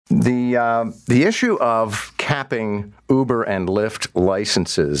The issue of capping Uber and Lyft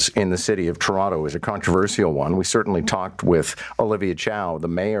licenses in the city of Toronto is a controversial one. We certainly talked with Olivia Chow, the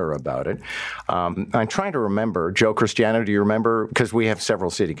mayor, about it. I'm trying to remember, Joe Cristiano, do you remember? Because we have several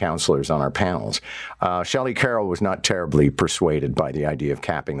city councillors on our panels. Shelley Carroll was not terribly persuaded by the idea of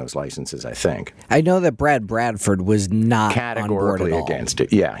capping those licenses, I think. I know that Brad Bradford was not categorically on board at all. Against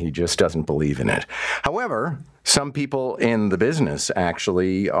it. Yeah, he just doesn't believe in it. However, some people in the business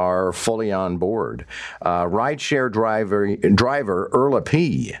actually are fully on board. Rideshare driver Earla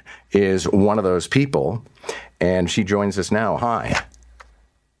P is one of those people, and she joins us now. Hi.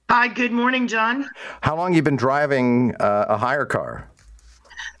 Hi, good morning, John. How long have you been driving a hire car?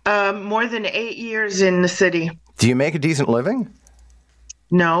 More than 8 years in the city. Do you make a decent living?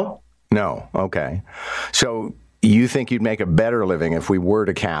 No. No. Okay. So you think you'd make a better living if we were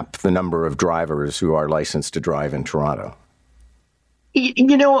to cap the number of drivers who are licensed to drive in Toronto?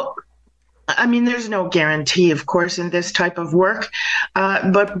 You know, I mean, there's no guarantee, of course, in this type of work.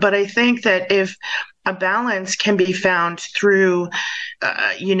 But I think that if a balance can be found through,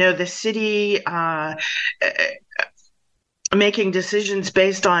 the city making decisions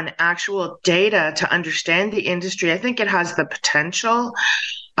based on actual data to understand the industry, I think it has the potential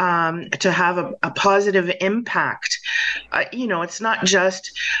to have a positive impact. It's not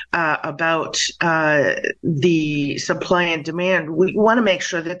just about the supply and demand. We want to make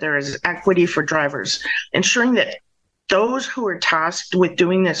sure that there is equity for drivers, ensuring that those who are tasked with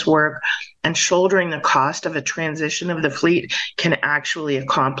doing this work and shouldering the cost of a transition of the fleet can actually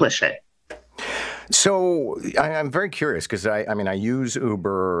accomplish it. So I'm very curious because I use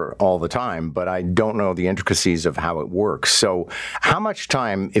Uber all the time, but I don't know the intricacies of how it works. So how much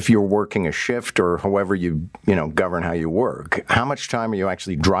time, if you're working a shift or however you govern how you work, how much time are you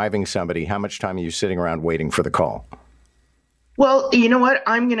actually driving somebody? How much time are you sitting around waiting for the call? Well, you know what?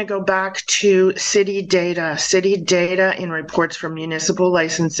 I'm going to go back to city data. City data in reports from municipal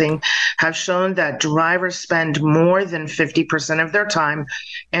licensing have shown that drivers spend more than 50% of their time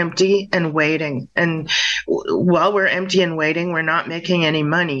empty and waiting. And while we're empty and waiting, we're not making any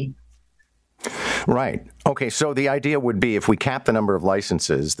money. Right. Okay, so the idea would be if we cap the number of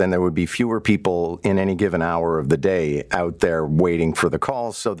licenses, then there would be fewer people in any given hour of the day out there waiting for the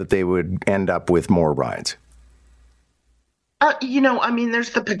calls so that they would end up with more rides.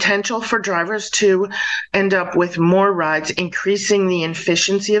 There's the potential for drivers to end up with more rides, increasing the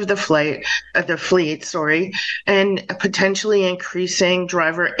efficiency of the fleet, and potentially increasing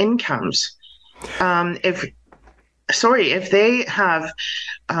driver incomes. If they have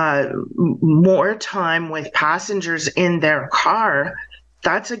more time with passengers in their car,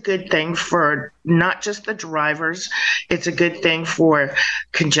 that's a good thing for not just the drivers. It's a good thing for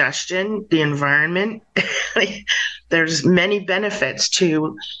congestion, the environment. There's many benefits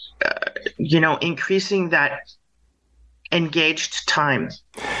to, increasing that engaged time.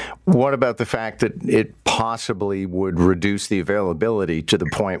 What about the fact that it possibly would reduce the availability to the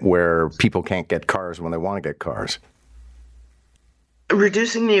point where people can't get cars when they want to get cars?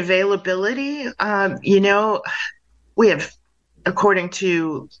 Reducing the availability, we have, according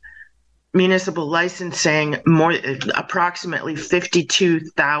to municipal licensing, approximately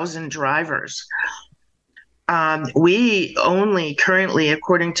 52,000 drivers. We only currently,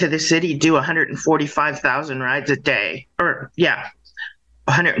 according to the city, do 145,000 rides a day.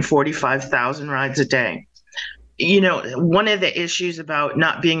 145,000 rides a day. One of the issues about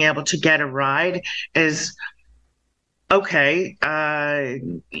not being able to get a ride is,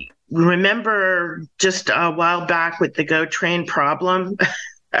 remember just a while back with the GO train problem?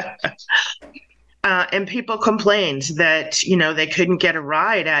 And people complained that, they couldn't get a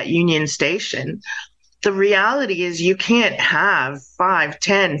ride at Union Station. The reality is you can't have 5,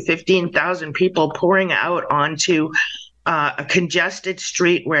 10, 15,000 people pouring out onto a congested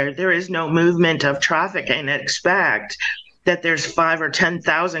street where there is no movement of traffic and expect that there's 5 or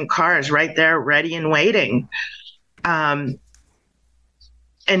 10,000 cars right there ready and waiting. And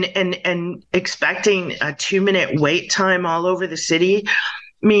expecting a 2-minute wait time all over the city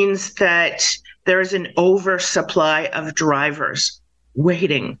means that there is an oversupply of drivers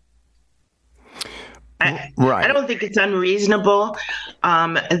waiting. Right. I don't think it's unreasonable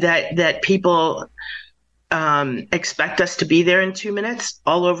that people expect us to be there in 2 minutes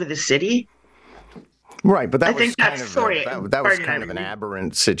all over the city. Right, but that was kind of an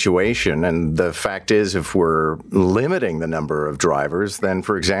aberrant situation. And the fact is, if we're limiting the number of drivers, then,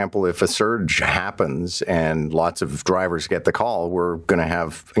 for example, if a surge happens and lots of drivers get the call, we're going to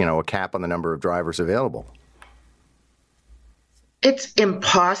have, a cap on the number of drivers available. It's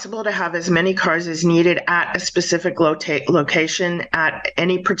impossible to have as many cars as needed at a specific location at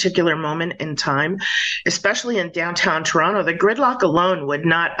any particular moment in time, especially in downtown Toronto. The gridlock alone would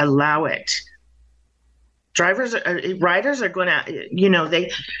not allow it. Riders are going to,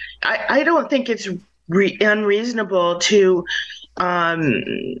 I don't think it's unreasonable to have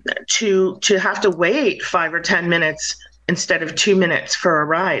to wait 5 or 10 minutes instead of 2 minutes for a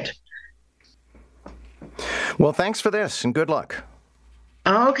ride. Well, thanks for this and good luck.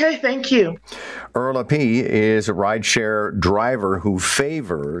 Okay, thank you. Earla P is a rideshare driver who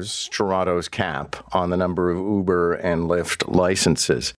favors Toronto's cap on the number of Uber and Lyft licenses.